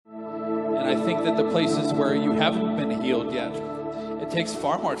I think that the places where you haven't been healed yet, it takes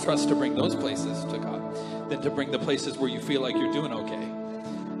far more trust to bring those places to God than to bring the places where you feel like you're doing okay.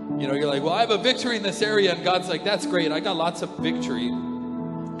 You know, you're like, well, I have a victory in this area, and God's like, that's great. I got lots of victory.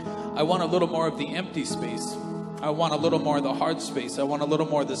 I want a little more of the empty space. I want a little more of the hard space. I want a little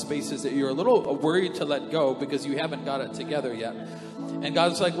more of the spaces that you're a little worried to let go because you haven't got it together yet. And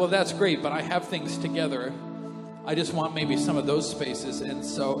God's like, well, that's great, but I have things together. I just want maybe some of those spaces. And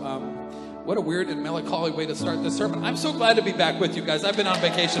so, what a weird and melancholy way to start this sermon. I'm so glad to be back with you guys. I've been on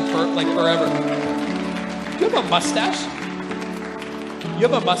vacation for like forever. Do you have a mustache? You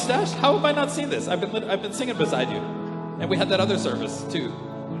have a mustache? How have I not seen this? I've been singing beside you. And we had that other service too.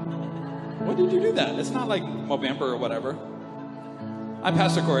 When did you do that? It's not like November or whatever. I'm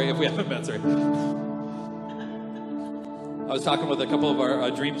Pastor Corey, if we haven't met, sorry. I was talking with a couple of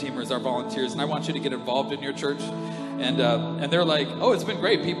our dream teamers, our volunteers, and I want you to get involved in your church. And they're like, oh, it's been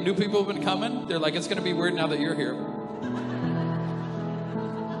great. New people have been coming. They're like, it's going to be weird now that you're here.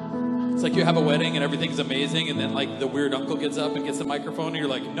 It's like you have a wedding and everything's amazing, and then like the weird uncle gets up and gets the microphone, and you're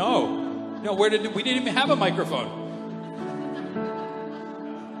like, no, we didn't even have a microphone.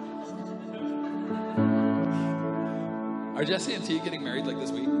 Are Jesse and T getting married like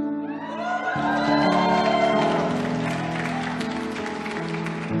this week?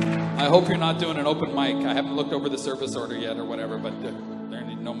 I hope you're not doing an open mic. I haven't looked over the service order yet or whatever, but there are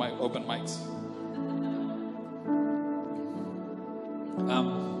no open mics.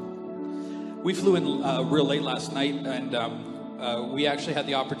 We flew in real late last night, and we actually had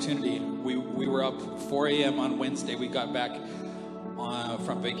the opportunity. We were up 4 a.m. on Wednesday. We got back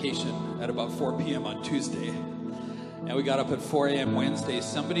from vacation at about 4 p.m. on Tuesday. And we got up at 4 a.m. Wednesday.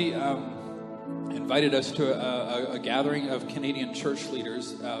 Somebody invited us to a gathering of Canadian church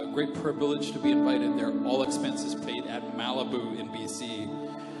leaders. Great privilege to be invited there. All expenses paid at Malibu in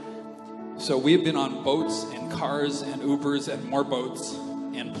BC. So we've been on boats and cars and Ubers and more boats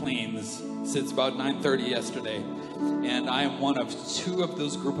and planes since about 9:30 yesterday. And I am one of two of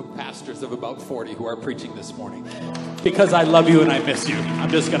those group of pastors of about 40 who are preaching this morning. Because I love you and I miss you.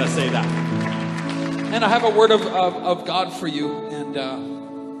 I'm just going to say that. And I have a word of God for you,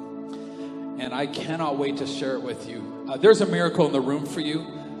 and I cannot wait to share it with you. There's a miracle in the room for you,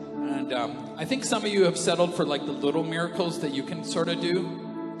 and I think some of you have settled for like the little miracles that you can sort of do,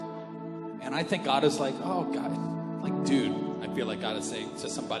 and I think God is like, oh God, like dude, I feel like God is saying to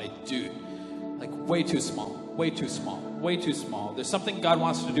somebody, dude, like way too small, way too small, way too small. There's something God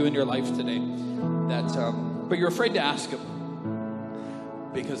wants to do in your life today that, but you're afraid to ask Him.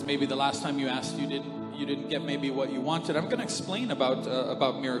 Because maybe the last time you asked, you didn't get maybe what you wanted. I'm going to explain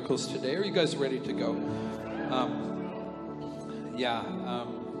about miracles today. Are you guys ready to go?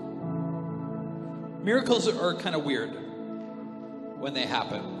 Miracles are kind of weird when they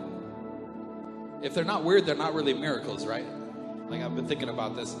happen. If they're not weird, they're not really miracles, right? Like I've been thinking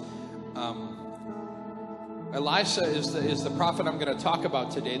about this. Elisha is the prophet I'm going to talk about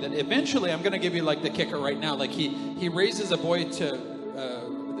today. That eventually, I'm going to give you like the kicker right now. Like he raises a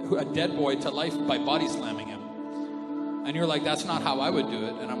dead boy to life by body slamming him. And you're like, that's not how I would do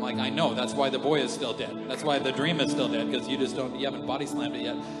it. And I'm like, I know. That's why the boy is still dead. That's why the dream is still dead, because you haven't body slammed it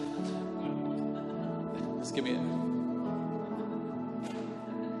yet. Just give me it.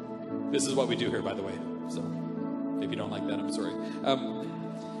 This is what we do here, by the way. So if you don't like that, I'm sorry.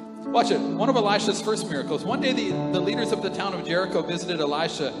 Watch it. One of Elisha's first miracles. One day the leaders of the town of Jericho visited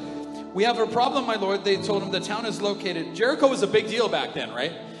Elisha. We have a problem, my Lord. They told him the town is located. Jericho was a big deal back then,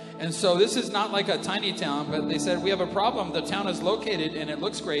 right? And so this is not like a tiny town, but they said, we have a problem. The town is located and it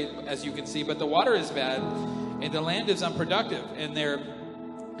looks great, as you can see, but the water is bad and the land is unproductive.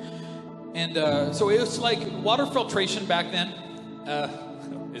 So it was like water filtration back then.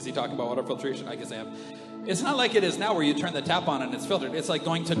 Is he talking about water filtration? I guess I am. It's not like it is now where you turn the tap on and it's filtered. It's like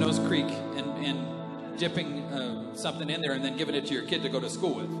going to Nose Creek and dipping something in there and then giving it to your kid to go to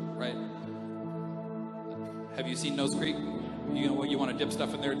school with, right? Have you seen Nose Creek? You want to dip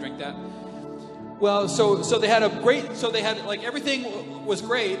stuff in there and drink that? Well, so they had like everything was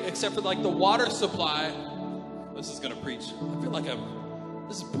great except for like the water supply. This is going to preach. I feel like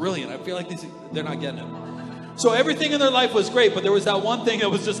this is brilliant. I feel like they're not getting it. So everything in their life was great, but there was that one thing that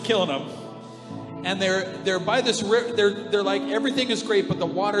was just killing them. And they're by this river. They're like, everything is great, but the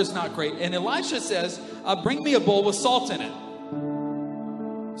water's not great. And Elisha says, bring me a bowl with salt in it.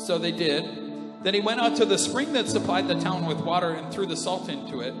 So they did. Then he went out to the spring that supplied the town with water and threw the salt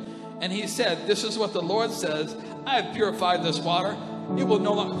into it. And he said, this is what the Lord says. I have purified this water. It will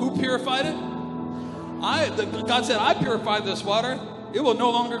no longer... Who purified it? God said, I purified this water. It will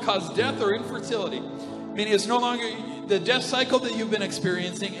no longer cause death or infertility. Meaning it's no longer... the death cycle that you've been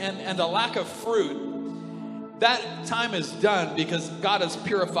experiencing and the lack of fruit, that time is done because God has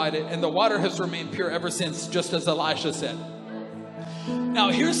purified it, and the water has remained pure ever since, just as Elisha said. Now,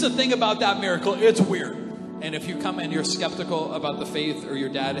 here's the thing about that miracle. It's weird. And if you come and you're skeptical about the faith, or your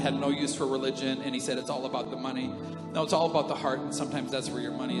dad had no use for religion and he said it's all about the money. No, it's all about the heart, and sometimes that's where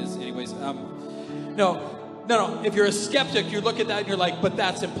your money is anyways. No. If you're a skeptic, you look at that and you're like, but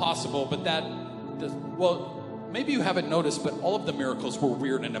that's impossible. But that, well, maybe you haven't noticed, but all of the miracles were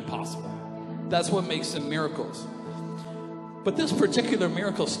weird and impossible. That's what makes them miracles. But this particular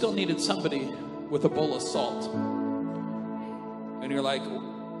miracle still needed somebody with a bowl of salt. And you're like,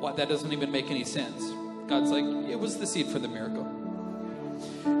 what? That doesn't even make any sense. God's like, it was the seed for the miracle.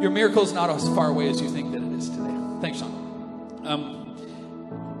 Your miracle is not as far away as you think that it is today. Thanks, Sean.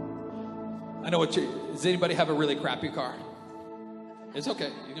 I know does anybody have a really crappy car? It's okay.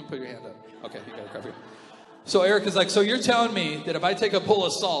 You can put your hand up. Okay, you got a crappy. So Eric is like, so you're telling me that if I take a bowl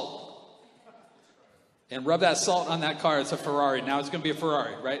of salt and rub that salt on that car, it's a Ferrari. Now it's going to be a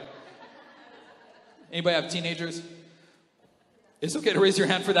Ferrari, right? Anybody have teenagers? It's okay to raise your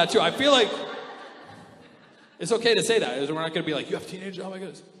hand for that too. I feel like it's okay to say that. We're not going to be like, you have teenagers? Oh my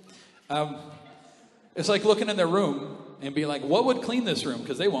goodness. It's like looking in their room and be like, what would clean this room?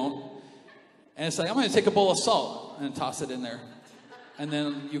 Because they won't. And it's like, I'm going to take a bowl of salt and toss it in there. And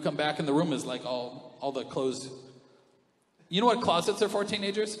then you come back and the room is like all the clothes. You know what closets are for,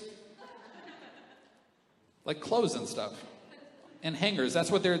 teenagers? Like clothes and stuff. And hangers.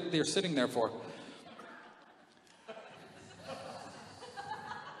 That's what they're sitting there for.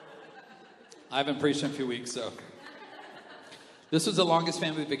 I haven't preached in a few weeks, so. This was the longest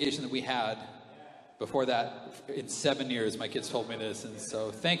family vacation that we had. Before that, in 7 years, my kids told me this. And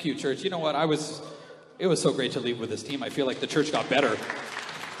so, thank you, church. You know what? It was so great to leave with this team. I feel like the church got better.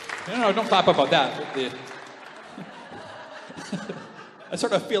 No, don't clap about that. I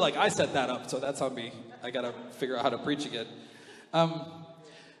sort of feel like I set that up, so that's on me. I got to figure out how to preach again.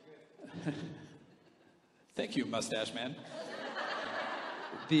 Thank you, mustache man.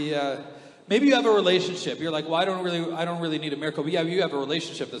 Maybe you have a relationship. You're like, well, I don't really need a miracle. But yeah, you have a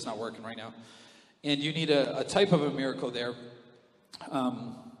relationship that's not working right now. And you need a type of a miracle there.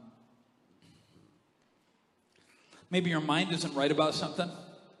 Maybe your mind isn't right about something.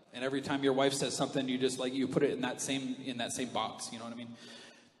 And every time your wife says something, you just you put it in that same box. You know what I mean?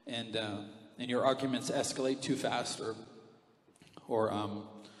 And your arguments escalate too fast,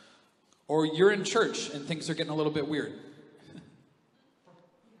 or you're in church and things are getting a little bit weird.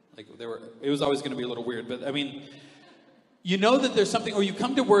 It was always going to be a little weird, but I mean, you know that there's something, or you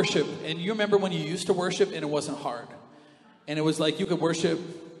come to worship, and you remember when you used to worship and it wasn't hard. And it was like you could worship,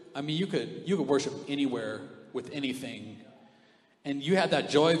 you could worship anywhere with anything. And you had that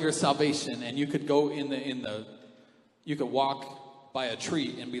joy of your salvation, and you could go you could walk by a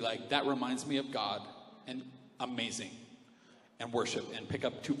tree and be like, that reminds me of God, and amazing. And worship, and pick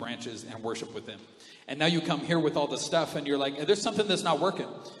up 2 branches and worship with them. And now you come here with all the stuff, and you're like, there's something that's not working.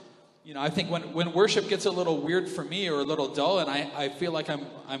 You know, I think when worship gets a little weird for me, or a little dull, and I feel like I'm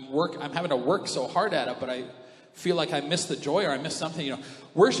having to work so hard at it, but I feel like I miss the joy, or I miss something. You know,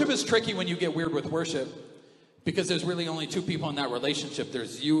 worship is tricky when you get weird with worship, because there's really only 2 people in that relationship.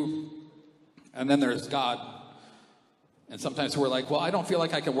 There's you, and then there's God. And sometimes we're like, well, I don't feel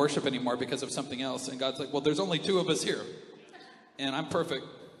like I can worship anymore because of something else. And God's like, well, there's only 2 of us here, and I'm perfect.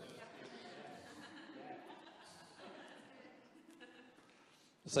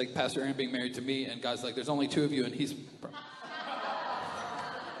 It's like Pastor Aaron being married to me, and God's like, there's only 2 of you, and he's...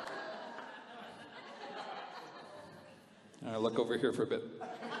 All right, look over here for a bit.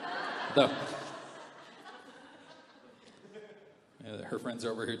 Her friends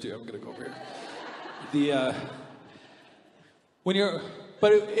are over here, too. I'm going to go over here.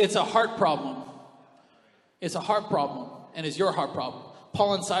 It's a heart problem. It's a heart problem, and it's your heart problem.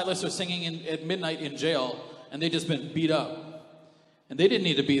 Paul and Silas are singing at midnight in jail, and they've just been beat up. And they didn't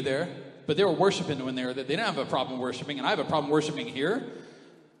need to be there, but they were worshiping when they were there. They didn't have a problem worshiping, and I have a problem worshiping here.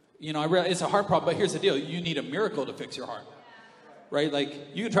 You know, I realize it's a heart problem, but here's the deal. You need a miracle to fix your heart, right? Like,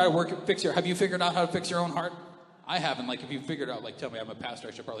 you can try to have you figured out how to fix your own heart? I haven't. Like, if you figured out, tell me, I'm a pastor,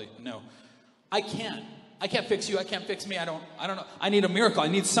 I should probably know. I can't fix you. I can't fix me. I don't know. I need a miracle. I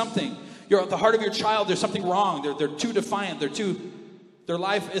need something. You're at the heart of your child. There's something wrong. They're too defiant. Their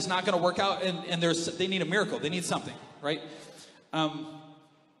life is not going to work out, and they need a miracle. They need something, right?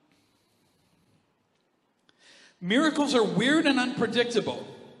 Miracles are weird and unpredictable.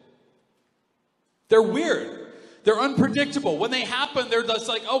 They're weird. They're unpredictable. When they happen, they're just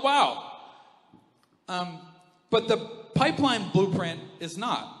like, oh, wow. But the pipeline blueprint is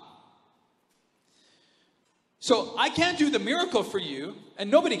not. So I can't do the miracle for you, and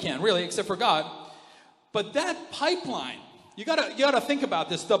nobody can really, except for God. But that pipeline, you gotta think about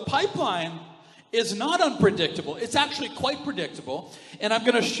this. The pipeline is not unpredictable. It's actually quite predictable. And I'm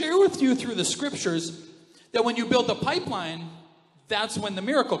going to share with you through the scriptures that when you build a pipeline, that's when the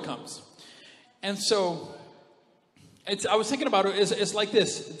miracle comes. And so I was thinking about it. It's like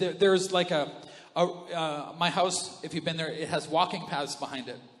this. There's like my house, if you've been there, it has walking paths behind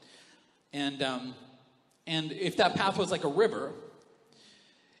it. And if that path was like a river,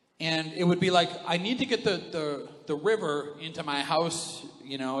 and it would be like, I need to get the river into my house,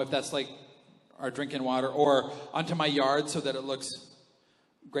 you know, if that's like our drinking water, or onto my yard so that it looks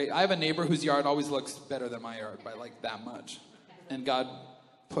great. I have a neighbor whose yard always looks better than my yard by like that much. And God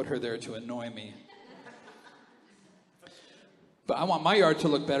put her there to annoy me. But I want my yard to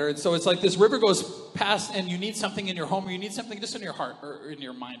look better. And so it's like this river goes past, and you need something in your home, or you need something just in your heart or in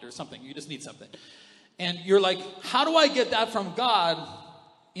your mind or something. You just need something. And you're like, how do I get that from God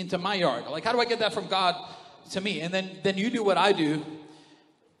into my yard? Like, how do I get that from God to me? And then you do what I do.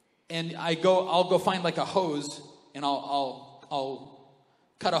 And I'll go find like a hose, and I'll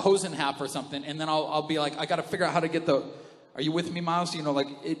cut a hose in half or something, and then I'll be like, I got to figure out how to get are you with me, Miles? You know, like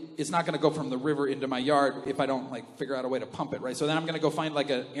it's not going to go from the river into my yard if I don't like figure out a way to pump it, right? So then I'm going to go find like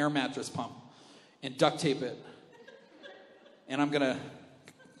an air mattress pump and duct tape it. And I'm going to,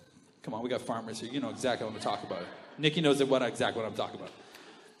 come on, we got farmers here. You know exactly what I'm talking about. Nikki knows exactly what I'm talking about.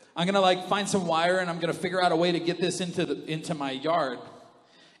 I'm going to like find some wire, and I'm going to figure out a way to get this into my yard.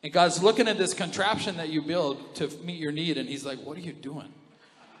 And God's looking at this contraption that you build to meet your need, and he's like, what are you doing?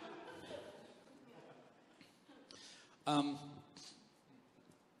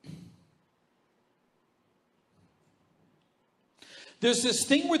 There's this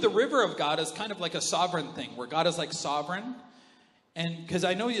thing where the river of God is kind of like a sovereign thing, where God is like sovereign. And because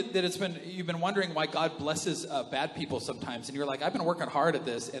I know that you've been wondering why God blesses bad people sometimes. And you're like, I've been working hard at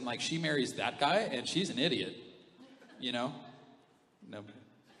this, and like she marries that guy, and she's an idiot. You know? No.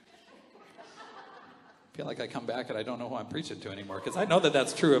 I feel like I come back and I don't know who I'm preaching to anymore, because I know that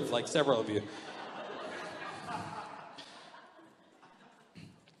that's true of like several of you.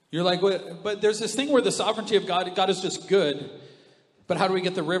 You're like, but there's this thing where the sovereignty of God is just good, but how do we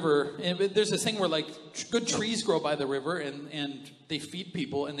get the river? And there's this thing where like good trees grow by the river, and they feed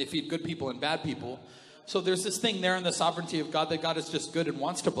people, and they feed good people and bad people. So there's this thing there in the sovereignty of God that God is just good and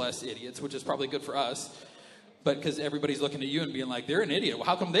wants to bless idiots, which is probably good for us. But because everybody's looking at you and being like, they're an idiot. Well,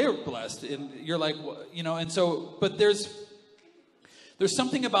 how come they're blessed? And you're like, you know, and so, but there's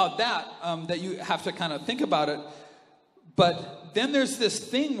something about that that you have to kind of think about it. But then there's this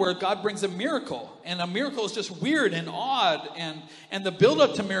thing where God brings a miracle, and a miracle is just weird and odd, and the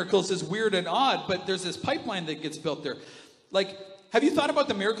build-up to miracles is weird and odd, but there's this pipeline that gets built there. Like, have you thought about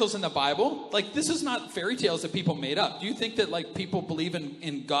the miracles in the Bible? Like, this is not fairy tales that people made up. Do you think that, like, people believe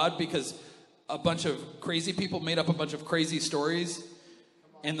in God because a bunch of crazy people made up a bunch of crazy stories,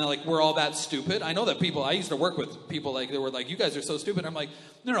 and they're like, we're all that stupid? I know that I used to work with people like, they were like, you guys are so stupid. I'm like,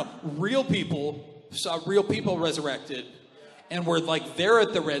 no, real people saw real people resurrected, and were like there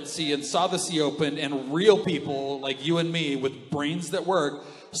at the Red Sea and saw the sea open, and real people like you and me with brains that work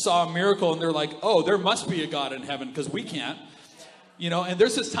saw a miracle, and they're like, oh, there must be a God in heaven because we can't. You know, and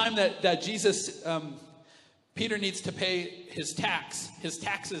there's this time that Jesus, Peter needs to pay his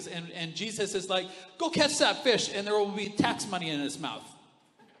taxes, and Jesus is like, go catch that fish, and there will be tax money in his mouth.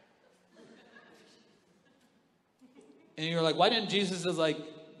 And you're like, why didn't Jesus just like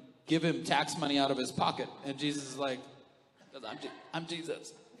give him tax money out of his pocket? And Jesus is like, I'm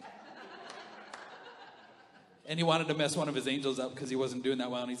Jesus. And he wanted to mess one of his angels up because he wasn't doing that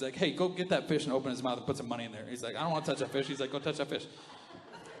well. And he's like, hey, go get that fish and open his mouth and put some money in there. He's like, I don't want to touch that fish. He's like, go touch that fish.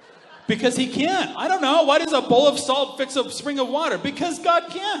 Because he can. I don't know. Why does a bowl of salt fix a spring of water? Because God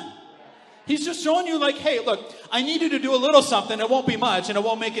can. He's just showing you like, hey, look, I need you to do a little something. It won't be much and it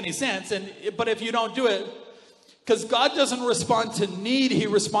won't make any sense. But if you don't do it, because God doesn't respond to need, he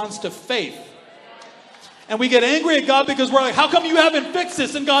responds to faith. And we get angry at God because we're like, how come you haven't fixed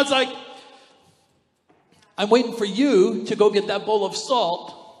this? And God's like, I'm waiting for you to go get that bowl of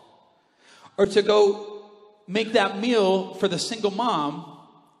salt, or to go make that meal for the single mom.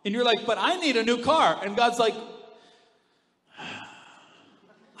 And you're like, but I need a new car. And God's like,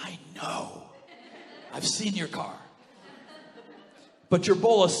 I know. I've seen your car. But your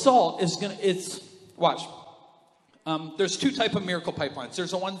bowl of salt is watch. There's two types of miracle pipelines.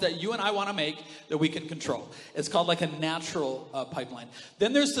 There's the ones that you and I want to make that we can control. It's called like a natural pipeline.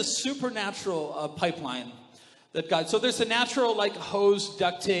 Then there's the supernatural pipeline that God. So there's a natural like hose,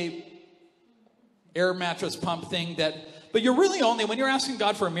 duct tape, air mattress pump thing that But you're really only, when you're asking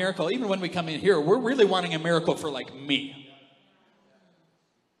God for a miracle, even when we come in here, we're really wanting a miracle for like me.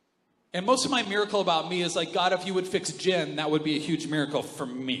 And most of my miracle about me is like, God, if you would fix Jen, that would be a huge miracle for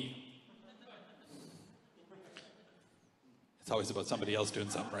me. It's always about somebody else doing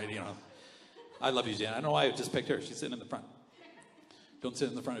something, right? You know, I love you, Jen. I don't know why I just picked her. She's sitting in the front. Don't sit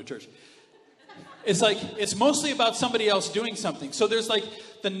in the front of church. It's like, it's mostly about somebody else doing something. So there's like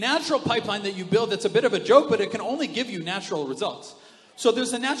the natural pipeline that you build that's a bit of a joke, but it can only give you natural results. So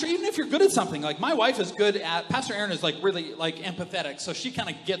there's a natural, even if you're good at something, like my wife is good at, Pastor Aaron is like really like empathetic. So she kind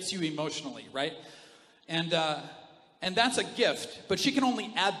of gets you emotionally, right? And that's a gift, but she can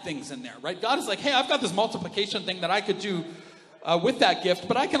only add things in there, right? God is like, hey, I've got this multiplication thing that I could do with that gift,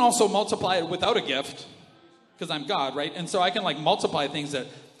 but I can also multiply it without a gift because I'm God, right? And so I can like multiply things that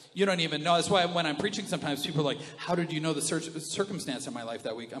you don't even know. That's why when I'm preaching, sometimes people are like, how did you know the circumstance in my life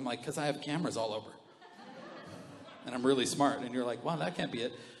that week? I'm like, because I have cameras all over. And I'm really smart. And you're like, wow, that can't be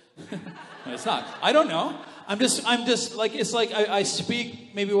it. No, it's not. I don't know. I'm just like, it's like I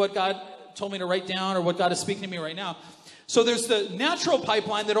speak maybe what God told me to write down or what God is speaking to me right now. So there's the natural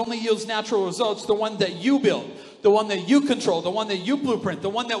pipeline that only yields natural results, the one that you build, the one that you control, the one that you blueprint, the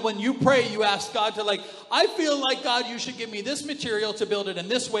one that when you pray, you ask God to like, I feel like, God, you should give me this material to build it in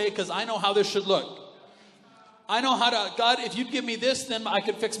this way because I know how this should look. I know how to, God, if you'd give me this, then I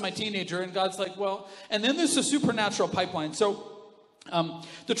could fix my teenager. And God's like, well, and then there's the supernatural pipeline. So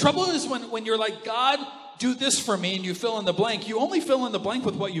the trouble is when you're like, God, do this for me, and you fill in the blank, you only fill in the blank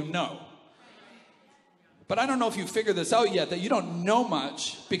with what you know. But I don't know if you figured this out yet, that you don't know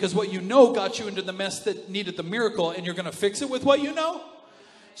much because what you know got you into the mess that needed the miracle, and you're going to fix it with what you know.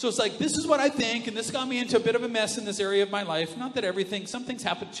 So it's like, this is what I think, and this got me into a bit of a mess in this area of my life. Not that everything, some things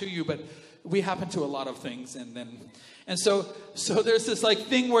happen to you, but we happen to a lot of things. And so there's this like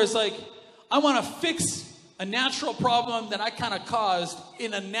thing where it's like, I want to fix a natural problem that I kind of caused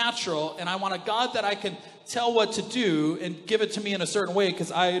in a natural, and I want a God that I can tell what to do and give it to me in a certain way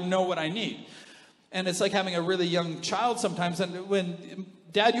because I know what I need. And it's like having a really young child sometimes, and when,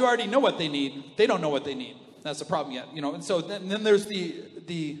 Dad, you already know what they need. They don't know what they need. That's the problem yet, you know. And so then there's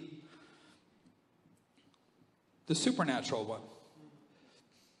the supernatural one.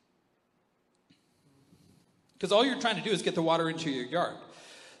 Because all you're trying to do is get the water into your yard.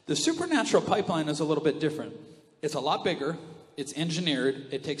 The supernatural pipeline is a little bit different. It's a lot bigger. It's engineered.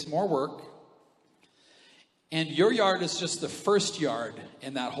 It takes more work. And your yard is just the first yard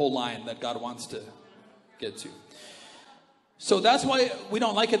in that whole line that God wants to get to. So that's why we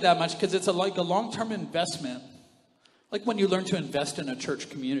don't like it that much, because it's like a long-term investment. Like when you learn to invest in a church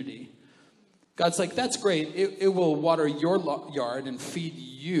community. God's like, that's great. It will water your yard and feed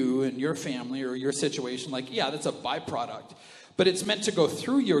you and your family or your situation. Like, yeah, that's a byproduct. But it's meant to go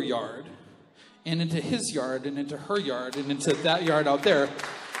through your yard and into his yard and into her yard and into that yard out there.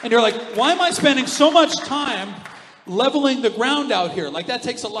 And you're like, why am I spending so much time leveling the ground out here? Like, that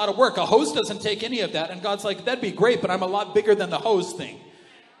takes a lot of work. A hose doesn't take any of that. And God's like, that'd be great, but I'm a lot bigger than the hose thing.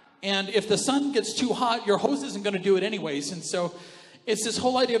 And if the sun gets too hot, your hose isn't going to do it anyways. And so it's this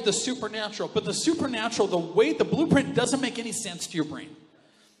whole idea of the supernatural. But the supernatural, the way, the blueprint doesn't make any sense to your brain.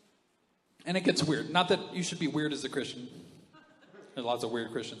 And it gets weird. Not that you should be weird as a Christian. There's lots of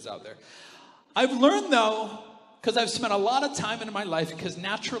weird Christians out there. I've learned, though, because I've spent a lot of time in my life, because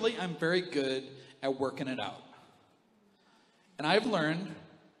naturally I'm very good at working it out. And I've learned,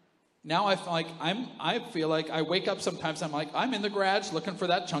 now I feel like I wake up sometimes, I'm like, I'm in the garage looking for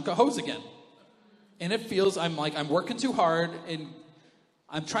that chunk of hose again. And it feels, I'm like, I'm working too hard, and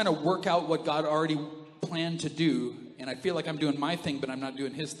I'm trying to work out what God already planned to do, and I feel like I'm doing my thing, but I'm not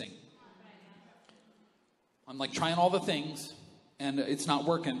doing his thing. I'm like trying all the things, and it's not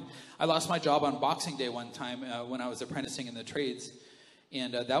working. I lost my job on Boxing Day one time when I was apprenticing in the trades,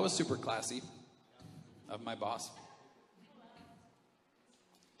 and that was super classy of my boss.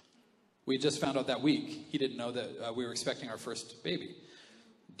 We just found out that week. He didn't know that we were expecting our first baby.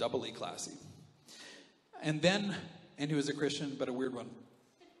 Doubly classy. And he was a Christian, but a weird one.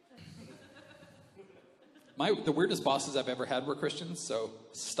 The weirdest bosses I've ever had were Christians, so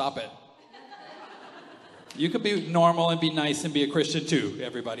stop it. You can be normal and be nice and be a Christian too,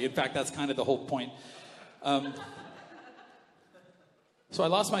 everybody. In fact, that's kind of the whole point. So I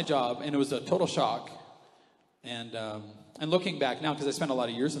lost my job, and it was a total shock. And looking back now, because I spent a lot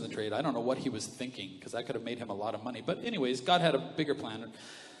of years in the trade, I don't know what he was thinking, because I could have made him a lot of money. But anyways, God had a bigger plan.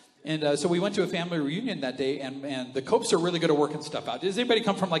 And so we went to a family reunion that day, and the Copes are really good at working stuff out. Does anybody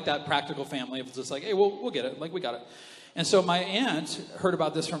come from like that practical family? It's just like, hey, we'll get it. Like, we got it. And so my aunt heard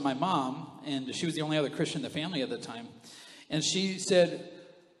about this from my mom, and she was the only other Christian in the family at the time. And she said,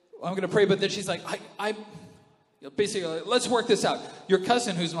 well, I'm going to pray, but then she's like, Basically, let's work this out. Your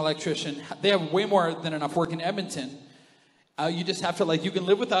cousin, who's an electrician, they have way more than enough work in Edmonton. You just have to, like, you can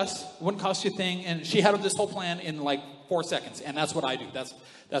live with us. It wouldn't cost you a thing. And she had this whole plan in, like, 4 seconds. And that's what I do.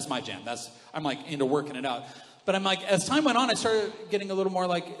 That's my jam. I'm, like, into working it out. But I'm like, as time went on, I started getting a little more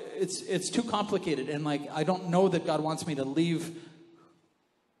like, it's too complicated. And, like, I don't know that God wants me to leave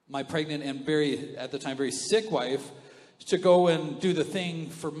my pregnant and at the time, very sick wife to go and do the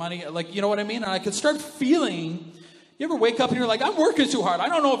thing for money. Like, you know what I mean? And I could start feeling, you ever wake up and you're like, I'm working too hard. I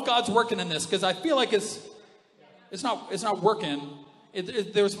don't know if God's working in this because I feel like it's not working.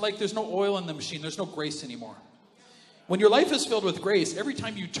 There's no oil in the machine. There's no grace anymore. When your life is filled with grace, every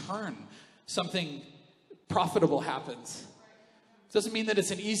time you turn, something profitable happens. It doesn't mean that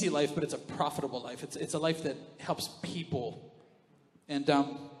it's an easy life, but it's a profitable life. It's a life that helps people.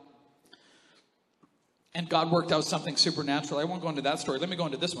 And God worked out something supernatural. I won't go into that story. Let me go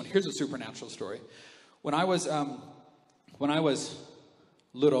into this one. Here's a supernatural story. When I was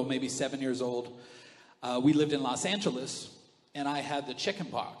little, maybe 7 years old, we lived in Los Angeles, and I had the chicken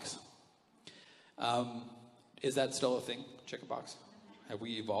pox. Is that still a thing? Chicken pox? Have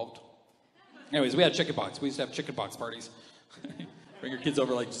we evolved? Anyways, we had chicken pox. We used to have chicken pox parties. Bring your kids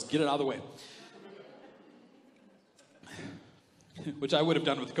over, like, just get it out of the way. Which I would have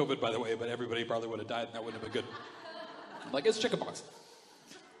done with COVID, by the way, but everybody probably would have died, and that wouldn't have been good. I'm like, it's chickenpox.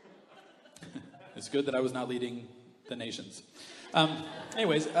 It's good that I was not leading the nations.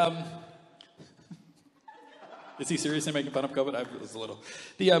 Anyways, is he seriously making fun of COVID? I was a little.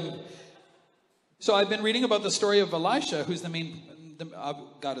 So I've been reading about the story of Elisha, who's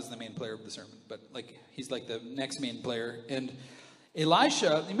God is the main player of the sermon, but like he's like the next main player. And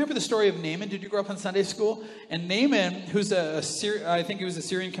Elisha, you remember the story of Naaman? Did you grow up in Sunday school? And Naaman, who's I think he was a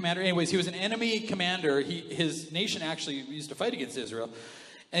Syrian commander. Anyways, he was an enemy commander. His nation actually used to fight against Israel.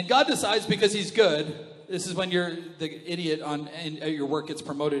 And God decides, because he's good, this is when you're the idiot at your work gets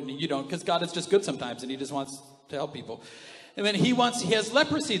promoted and you don't, because God is just good sometimes and he just wants to help people. And then he has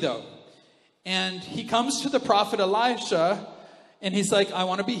leprosy though. And he comes to the prophet Elisha and he's like, I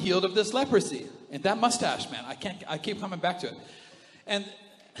want to be healed of this leprosy. And that mustache, man, I keep coming back to it. And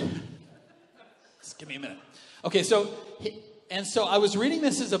just give me a minute. Okay, so I was reading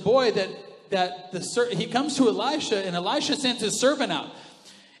this as a boy that he comes to Elisha, and Elisha sends his servant out.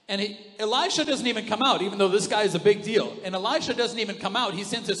 And Elisha doesn't even come out, even though this guy is a big deal. And Elisha doesn't even come out. He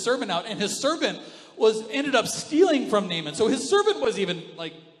sends his servant out, and his servant ended up stealing from Naaman. So his servant was even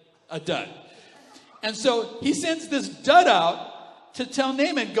like a dud. And so he sends this dud out to tell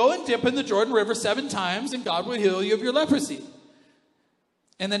Naaman, go and dip in the Jordan River 7 times, and God will heal you of your leprosy.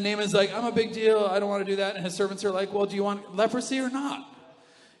 And then Naaman's like, I'm a big deal. I don't want to do that. And his servants are like, well, do you want leprosy or not?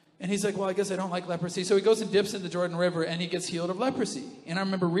 And he's like, well, I guess I don't like leprosy. So he goes and dips in the Jordan River and he gets healed of leprosy. And I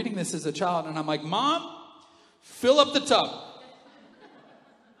remember reading this as a child and I'm like, Mom, fill up the tub.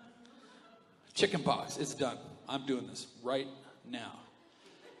 Chicken pox, it's done. I'm doing this right now.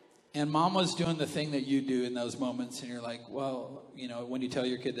 And Mom was doing the thing that you do in those moments. And you're like, well, you know, when you tell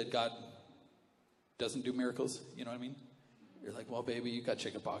your kid that God doesn't do miracles, you know what I mean? You're like, well, baby, you got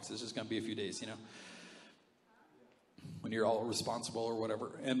chicken pox. It's just going to be a few days, you know, when you're all responsible or whatever.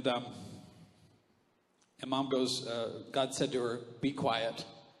 And Mom goes, God said to her, be quiet.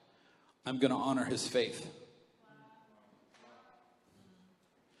 I'm going to honor his faith.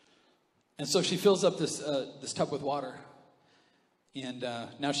 And so she fills up this tub with water. And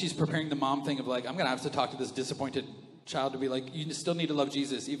now she's preparing the mom thing of like, I'm going to have to talk to this disappointed child to be like, you still need to love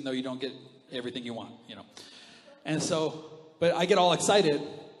Jesus, even though you don't get everything you want, you know. And so... But I get all excited,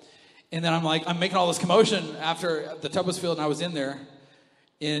 and then I'm making all this commotion after the tub was filled and I was in there.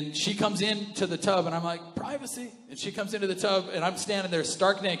 And she comes into the tub, and I'm like, privacy. And she comes into the tub, and I'm standing there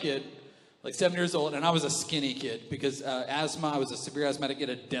stark naked, like 7 years old, and I was a skinny kid because asthma, I was a severe asthmatic, it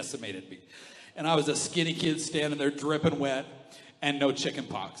had decimated me. And I was a skinny kid standing there dripping wet and no chicken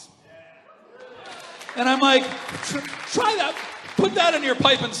pox. And I'm like, try that. Put that in your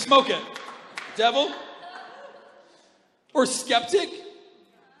pipe and smoke it, devil. Or skeptic.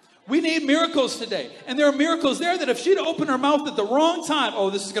 We need miracles today. And there are miracles there that if she'd opened her mouth at the wrong time,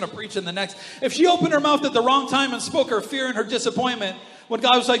 this is going to preach in the next. If she opened her mouth at the wrong time and spoke her fear and her disappointment, when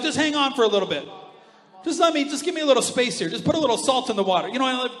God was like, just hang on for a little bit. Just give me a little space here. Just put a little salt in the water. You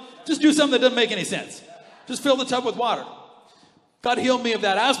know, just do something that doesn't make any sense. Just fill the tub with water. God healed me of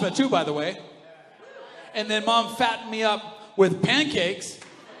that asthma too, by the way. And then Mom fattened me up with pancakes.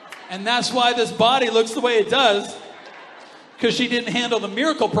 And that's why this body looks the way it does. Because she didn't handle the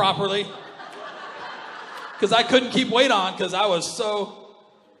miracle properly. Because I couldn't keep weight on because I was so...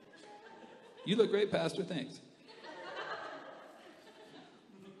 You look great, Pastor. Thanks.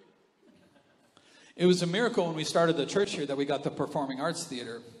 It was a miracle when we started the church here that we got the Performing Arts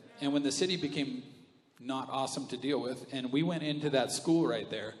Theater. And when the city became not awesome to deal with, and we went into that school right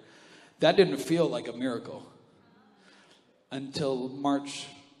there, that didn't feel like a miracle until March.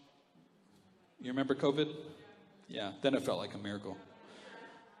 You remember COVID? Yeah, then it felt like a miracle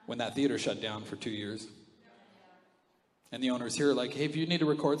when that theater shut down for 2 years. And the owners here are like, hey, if you need to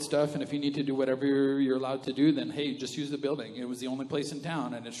record stuff and if you need to do whatever you're allowed to do, then hey, just use the building. It was the only place in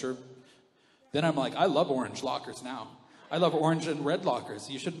town, and it sure. Then I'm like, I love orange lockers now. I love orange and red lockers.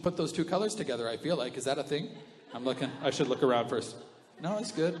 You shouldn't put those two colors together, I feel like. Is that a thing? I'm looking. I should look around first. No,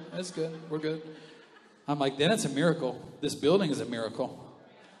 it's good. It's good. We're good. I'm like, then it's a miracle. This building is a miracle.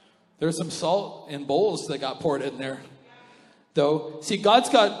 There's some salt in bowls that got poured in there. Though, see, God's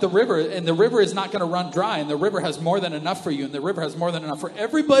got the river, and the river is not going to run dry, and the river has more than enough for you, and the river has more than enough for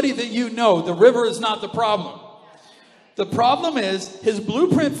everybody that you know. The river is not the problem. The problem is his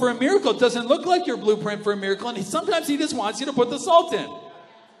blueprint for a miracle doesn't look like your blueprint for a miracle, and sometimes he just wants you to put the salt in.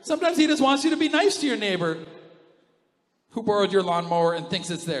 Sometimes he just wants you to be nice to your neighbor who borrowed your lawnmower and thinks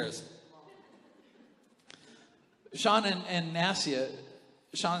it's theirs. Sean and Nasia,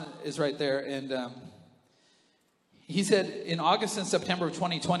 Sean is right there, and he said in August and September of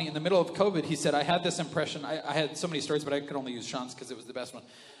 2020, in the middle of COVID, he said, I had this impression. I had so many stories, but I could only use Sean's because it was the best one.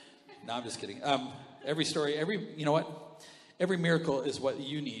 No, I'm just kidding. Every story, you know what? Every miracle is what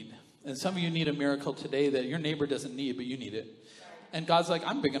you need. And some of you need a miracle today that your neighbor doesn't need, but you need it. And God's like,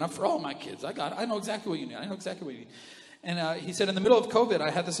 I'm big enough for all my kids. I know exactly what you need. I know exactly what you need. And he said, in the middle of COVID,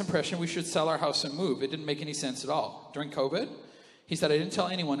 I had this impression we should sell our house and move. It didn't make any sense at all. During COVID, he said, I didn't tell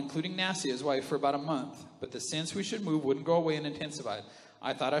anyone, including Nasia, his wife, for about a month. But the sense we should move wouldn't go away and intensified.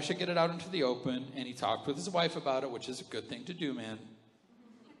 I thought I should get it out into the open. And he talked with his wife about it, which is a good thing to do, man.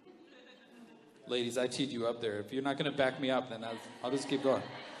 Ladies, I teed you up there. If you're not going to back me up, then I'll just keep going.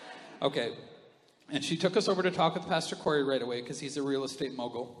 Okay. And she took us over to talk with Pastor Corey right away because he's a real estate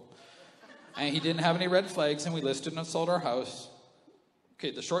mogul. And he didn't have any red flags, and we listed and sold our house.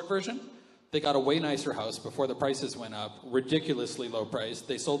 Okay, the short version, they got a way nicer house before the prices went up. Ridiculously low price.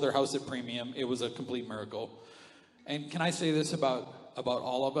 They sold their house at premium. It was a complete miracle. And can I say this about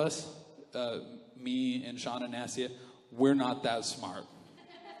all of us? Me and Sean and Nasia, we're not that smart.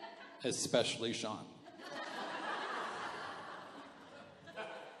 Especially Sean.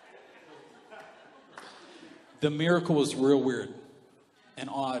 The miracle was real weird and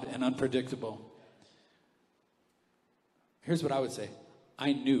odd and unpredictable. Here's what I would say.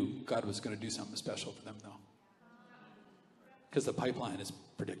 I knew God was going to do something special for them, though. Because the pipeline is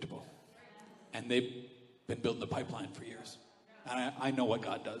predictable. And they've been building the pipeline for years. And I know what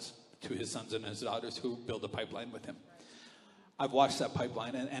God does to his sons and his daughters who build the pipeline with him. I've watched that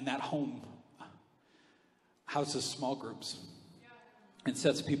pipeline, and that home houses small groups and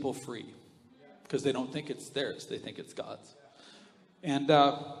sets people free because they don't think it's theirs. They think it's God's. And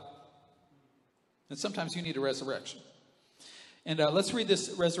sometimes you need a resurrection. And let's read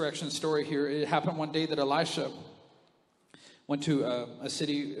this resurrection story here. It happened one day that Elisha went to a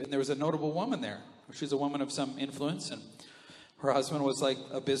city, and there was a notable woman there. She's a woman of some influence, and her husband was like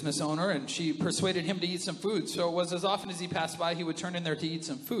a business owner, and she persuaded him to eat some food. So it was as often as he passed by, he would turn in there to eat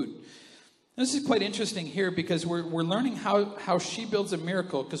some food. This is quite interesting here because we're learning how she builds a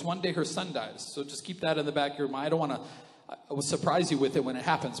miracle because one day her son dies. So just keep that in the back of your mind. I don't want to I will surprise you with it when it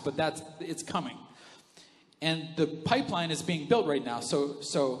happens, but it's coming. And the pipeline is being built right now. So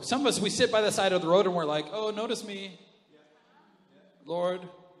some of us, we sit by the side of the road and we're like, oh, notice me, Lord.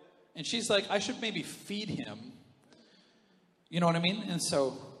 And she's like, I should maybe feed him. You know what I mean? And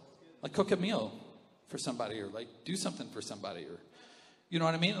so, like, cook a meal for somebody or, like, do something for somebody or, you know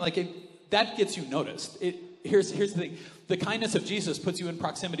what I mean? Like, that gets you noticed. Here's the thing. The kindness of Jesus puts you in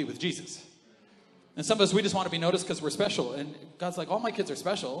proximity with Jesus. And some of us, we just want to be noticed because we're special. And God's like, all my kids are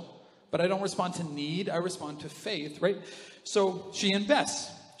special, but I don't respond to need. I respond to faith, right? So she invests.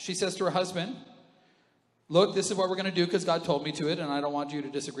 She says to her husband, look, this is what we're going to do because God told me to it, and I don't want you to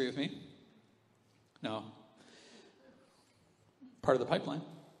disagree with me. No. Part of the pipeline.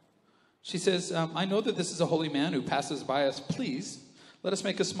 She says, I know that this is a holy man who passes by us. Please, let us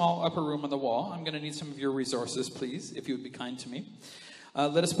make a small upper room on the wall. I'm going to need some of your resources, please, if you would be kind to me.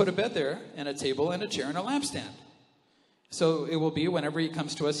 Let us put a bed there and a table and a chair and a lampstand. So it will be whenever he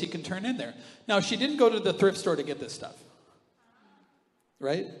comes to us, he can turn in there. Now, she didn't go to the thrift store to get this stuff.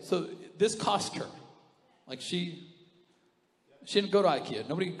 Right? So this cost her. Like she didn't go to IKEA.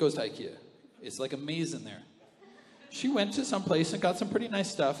 Nobody goes to IKEA. It's like a maze in there. She went to some place and got some pretty nice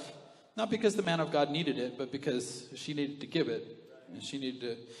stuff. Not because the man of God needed it, but because she needed to give it. And she needed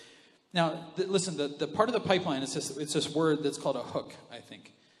to... Now, listen, the part of the pipeline is it's this word that's called a hook, I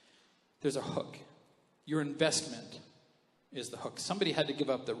think. There's a hook. Your investment is the hook. Somebody had to give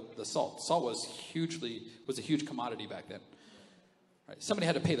up the salt. Salt was a huge commodity back then. Right? Somebody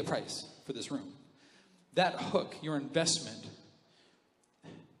had to pay the price for this room. That hook, your investment.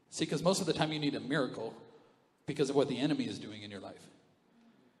 See, because most of the time you need a miracle because of what the enemy is doing in your life.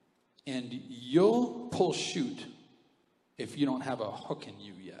 And you'll pull chute if you don't have a hook in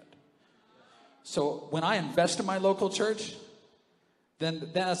you yet. So when I invest in my local church, then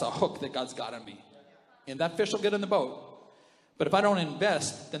that's a hook that God's got on me. And that fish will get in the boat. But if I don't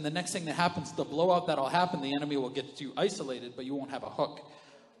invest, then the next thing that happens, the blowout that'll happen, the enemy will get you isolated, but you won't have a hook.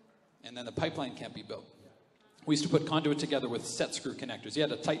 And then the pipeline can't be built. We used to put conduit together with set screw connectors. You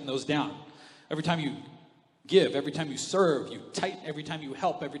had to tighten those down. Every time you give, every time you serve, you tighten. Every time you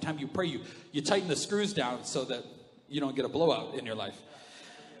help, every time you pray, you tighten the screws down so that you don't get a blowout in your life.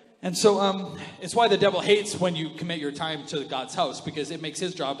 And so it's why the devil hates when you commit your time to God's house, because it makes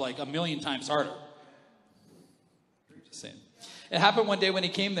his job like 1,000,000 times harder. Just saying. It happened one day when he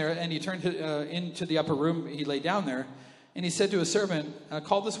came there and he turned into the upper room. He lay down there and he said to his servant,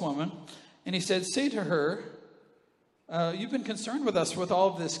 call this woman. And he said, say to her, you've been concerned with us with all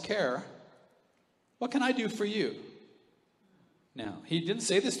of this care. What can I do for you? Now, he didn't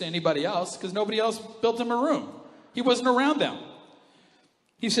say this to anybody else because nobody else built him a room. He wasn't around them.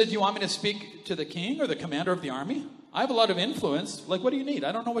 He said, do you want me to speak to the king or the commander of the army? I have a lot of influence. Like, what do you need?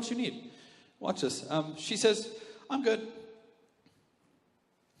 I don't know what you need. Watch this. She says, I'm good.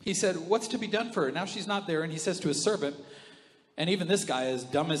 He said, what's to be done for her? Now she's not there. And he says to his servant, and even this guy, as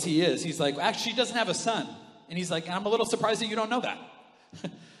dumb as he is, he's like, actually, she doesn't have a son. And he's like, I'm a little surprised that you don't know that.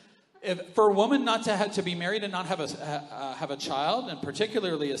 For a woman not to have to be married and not have a child, and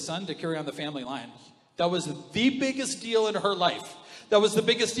particularly a son to carry on the family line, that was the biggest deal in her life. That was the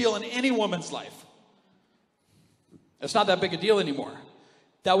biggest deal in any woman's life. It's not that big a deal anymore.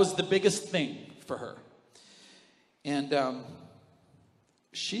 That was the biggest thing for her. And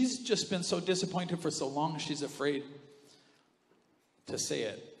she's just been so disappointed for so long, she's afraid to say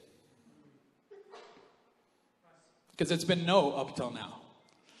it. Because it's been no up till now.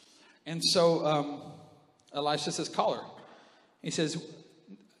 And so Elisha says, call her. He says,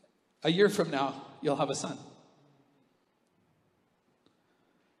 a year from now, you'll have a son.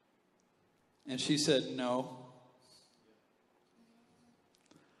 And she said, no.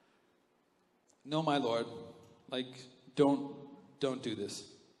 No, my Lord. Like, don't do this.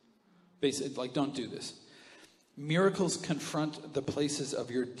 Basically, like, don't do this. Miracles confront the places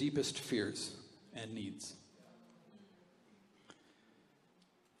of your deepest fears and needs.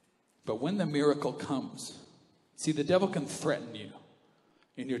 But when the miracle comes, see, the devil can threaten you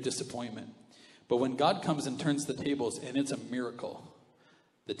in your disappointment. But when God comes and turns the tables and it's a miracle,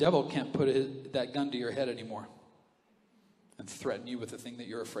 the devil can't put that gun to your head anymore and threaten you with the thing that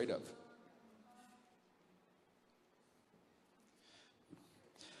you're afraid of.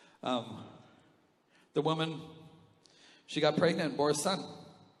 The woman, she got pregnant and bore a son.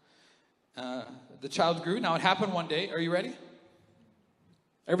 The child grew. Now, it happened one day. Are you ready?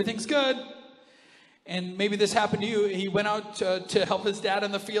 Everything's good. And maybe this happened to you. He went out to help his dad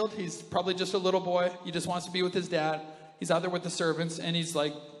in the field. He's probably just a little boy. He just wants to be with his dad. He's out there with the servants. And he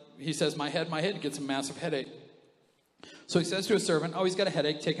says, my head gets a massive headache. So he says to his servant, oh, he's got a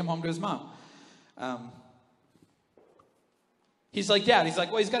headache. Take him home to his mom. He's like, Dad. He's like,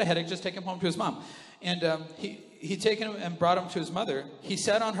 well, he's got a headache. Just take him home to his mom. And he taken him and brought him to his mother. He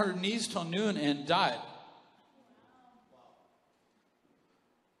sat on her knees till noon and died.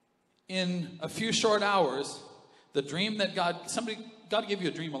 In a few short hours, the dream that God gave you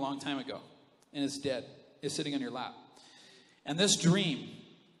a dream a long time ago, and it's dead. It's sitting on your lap. And this dream,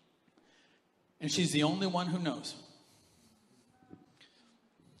 and she's the only one who knows.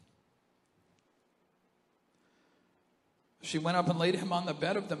 She went up and laid him on the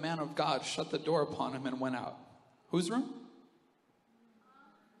bed of the man of God, shut the door upon him, and went out. Whose room?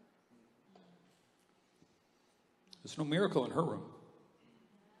 There's no miracle in her room.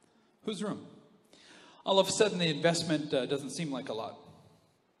 Whose room? All of a sudden, the investment doesn't seem like a lot.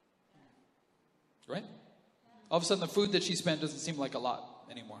 Right? All of a sudden, the food that she spent doesn't seem like a lot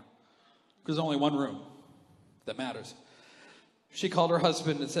anymore. Because there's only one room that matters. She called her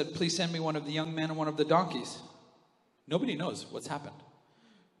husband and said, please send me one of the young men and one of the donkeys. Nobody knows what's happened.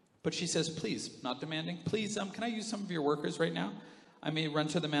 But she says, please, not demanding, please, can I use some of your workers right now? I may run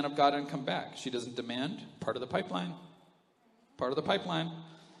to the man of God and come back. She doesn't demand. Part of the pipeline. Part of the pipeline.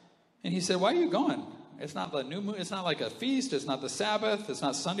 And he said, why are you going? It's not the new moon. It's not like a feast. It's not the Sabbath. It's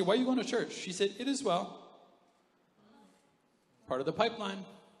not Sunday. Why are you going to church? She said, it is well. Part of the pipeline.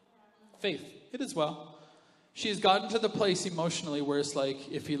 Faith. It is well. She's gotten to the place emotionally where it's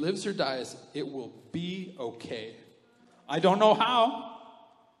like, if he lives or dies, it will be okay. I don't know how,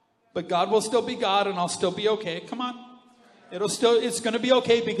 but God will still be God and I'll still be okay. Come on. It's going to be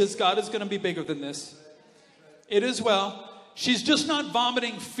okay because God is going to be bigger than this. It is well. She's just not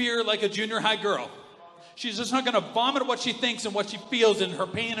vomiting fear like a junior high girl. She's just not going to vomit what she thinks and what she feels and her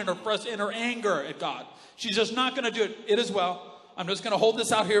pain and her anger at God. She's just not going to do it. It is well. I'm just going to hold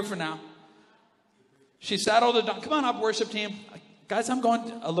this out here for now. She saddled a donkey. Come on up, worship team. Guys, I'm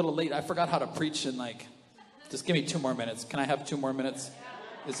going a little late. I forgot how to preach in just give me 2 more minutes. Can I have 2 more minutes?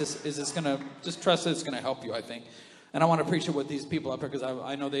 Is this going to, just trust that it's going to help you, I think. And I want to preach it with these people up here because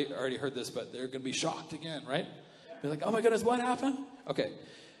I know they already heard this, but they're going to be shocked again, right? They're like, oh my goodness, what happened? Okay.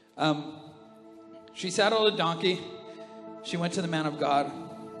 She saddled a donkey. She went to the man of God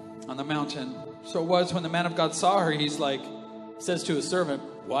on the mountain. So it was when the man of God saw her, says to his servant,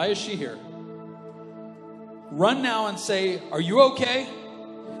 why is she here? Run now and say, are you okay?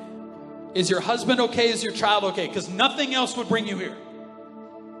 Is your husband okay? Is your child okay? Because nothing else would bring you here.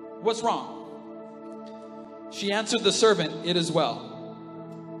 What's wrong? She answered the servant, it is well.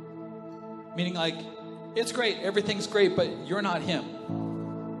 Meaning it's great, everything's great, but you're not him.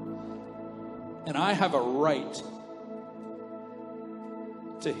 And I have a right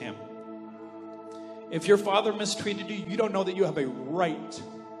to him. If your father mistreated you, you don't know that you have a right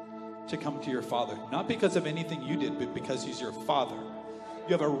to come to your father. Not because of anything you did, but because he's your father.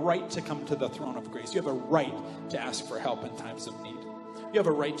 You have a right to come to the throne of grace. You have a right to ask for help in times of need. You have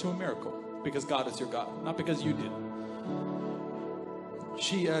a right to a miracle because God is your God, not because you did.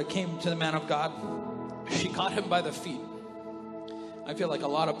 She came to the man of God. She caught him by the feet. I feel like a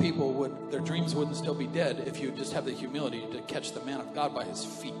lot of people their dreams wouldn't still be dead if you just have the humility to catch the man of God by his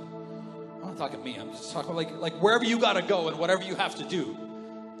feet. I'm not talking to me. I'm just talking like wherever you got to go and whatever you have to do.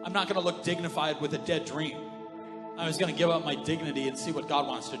 I'm not going to look dignified with a dead dream. I was going to give up my dignity and see what God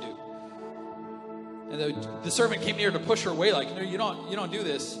wants to do. And the servant came near to push her away, no, you don't do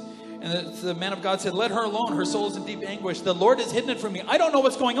this. And the man of God said, let her alone. Her soul is in deep anguish. The Lord has hidden it from me. I don't know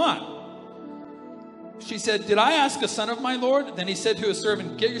what's going on. She said, did I ask a son of my Lord? Then he said to his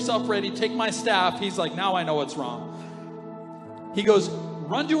servant, get yourself ready. Take my staff. He's like, now I know what's wrong. He goes,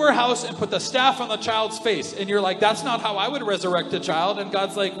 run to her house and put the staff on the child's face. And you're like, that's not how I would resurrect a child. And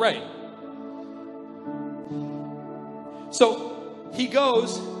God's like, right. So he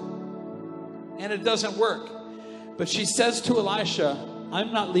goes and it doesn't work. But she says to Elisha,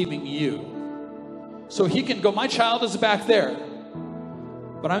 I'm not leaving you. So he can go, my child is back there,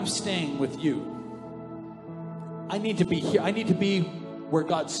 but I'm staying with you. I need to be here. I need to be where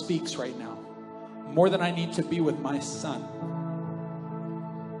God speaks right now, more than I need to be with my son.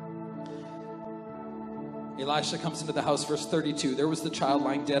 Elisha comes into the house, verse 32. There was the child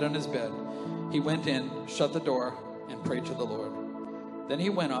lying dead on his bed. He went in, shut the door, and prayed to the Lord. Then he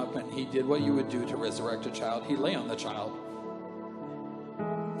went up and he did what you would do to resurrect a child. He lay on the child,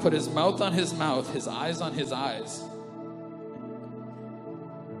 put his mouth on his mouth, his eyes on his eyes.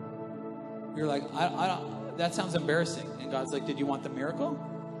 You're like, that sounds embarrassing. And God's like, did you want the miracle?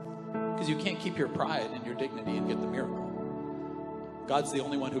 Because you can't keep your pride and your dignity and get the miracle. God's the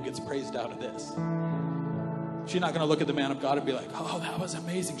only one who gets praised out of this. She's not going to look at the man of God and be like, oh, that was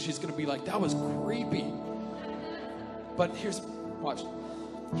amazing. She's going to be like, that was creepy. But watch.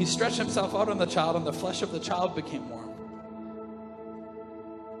 He stretched himself out on the child, and the flesh of the child became warm.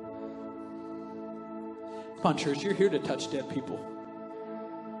 Come on, church, you're here to touch dead people.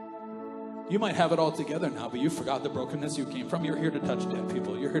 You might have it all together now, but you forgot the brokenness you came from. You're here to touch dead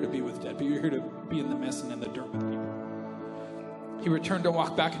people. You're here to be with dead people. You're here to be in the mess and in the dirt with people. He returned to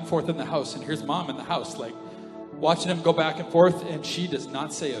walk back and forth in the house, and here's mom in the house, watching him go back and forth, and she does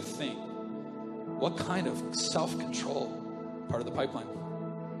not say a thing. What kind of self-control? Part of the pipeline.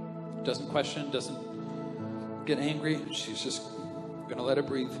 Doesn't question, doesn't get angry. She's just going to let it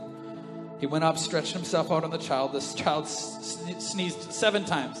breathe. He went up, stretched himself out on the child. This child sneezed 7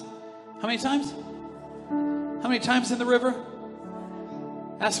 times. How many times? How many times in the river?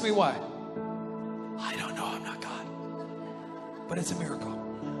 Ask me why. I don't know, I'm not God. But it's a miracle.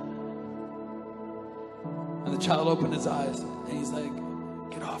 And the child opened his eyes and he's like,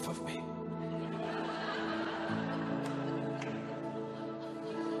 get off of me.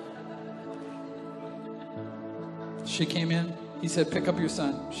 She came in. He said, pick up your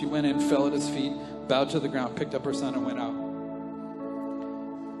son. She went in, fell at his feet, bowed to the ground, picked up her son and went out.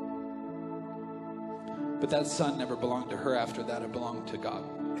 But that son never belonged to her after that. It belonged to God.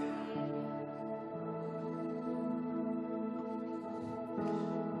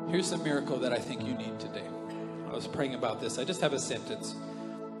 Here's the miracle that I think you need today. I was praying about this. I just have a sentence.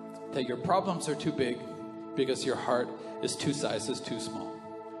 That your problems are too big because your heart is 2 sizes too small.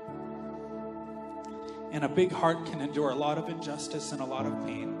 And a big heart can endure a lot of injustice and a lot of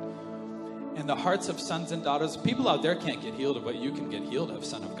pain. And the hearts of sons and daughters, people out there can't get healed of what you can get healed of,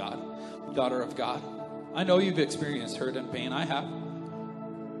 son of God, daughter of God. I know you've experienced hurt and pain. I have.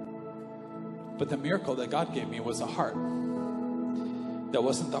 But the miracle that God gave me was a heart that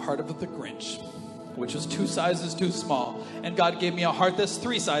wasn't the heart of the Grinch, which was 2 sizes too small. And God gave me a heart that's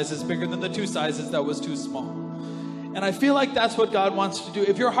 3 sizes bigger than the 2 sizes that was too small. And I feel like that's what God wants to do.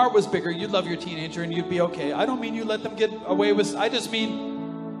 If your heart was bigger, you'd love your teenager and you'd be okay. I don't mean you let them get away with, I just mean,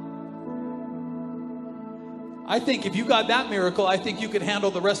 I think if you got that miracle, I think you could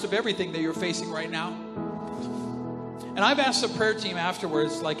handle the rest of everything that you're facing right now. And I've asked the prayer team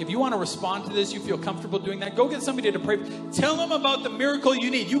afterwards, like, if you want to respond to this, you feel comfortable doing that, go get somebody to pray. Tell them about the miracle you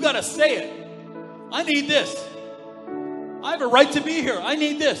need. You got to say it. I need this. I have a right to be here. I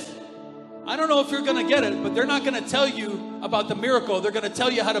need this. I don't know if you're going to get it, but they're not going to tell you about the miracle. They're going to tell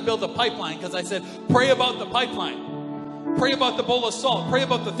you how to build a pipeline, because I said, pray about the pipeline. Pray about the bowl of salt. Pray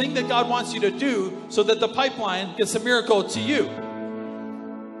about the thing that God wants you to do so that the pipeline gets a miracle to you.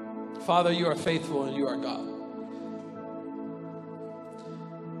 Father, you are faithful and you are God.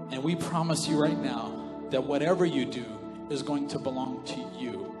 And we promise you right now that whatever you do is going to belong to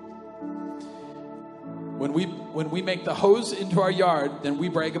you. When we make the hose into our yard, then we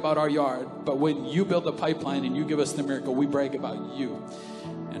brag about our yard. But when you build a pipeline and you give us the miracle, we brag about you.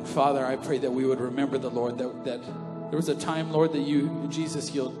 And Father, I pray that we would remember the Lord, that there was a time, Lord, that Jesus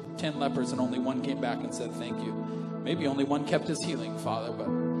healed 10 lepers and only 1 came back and said thank you. Maybe only 1 kept his healing, Father, but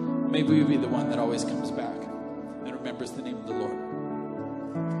maybe we be the one that always comes back and remembers the name of the Lord.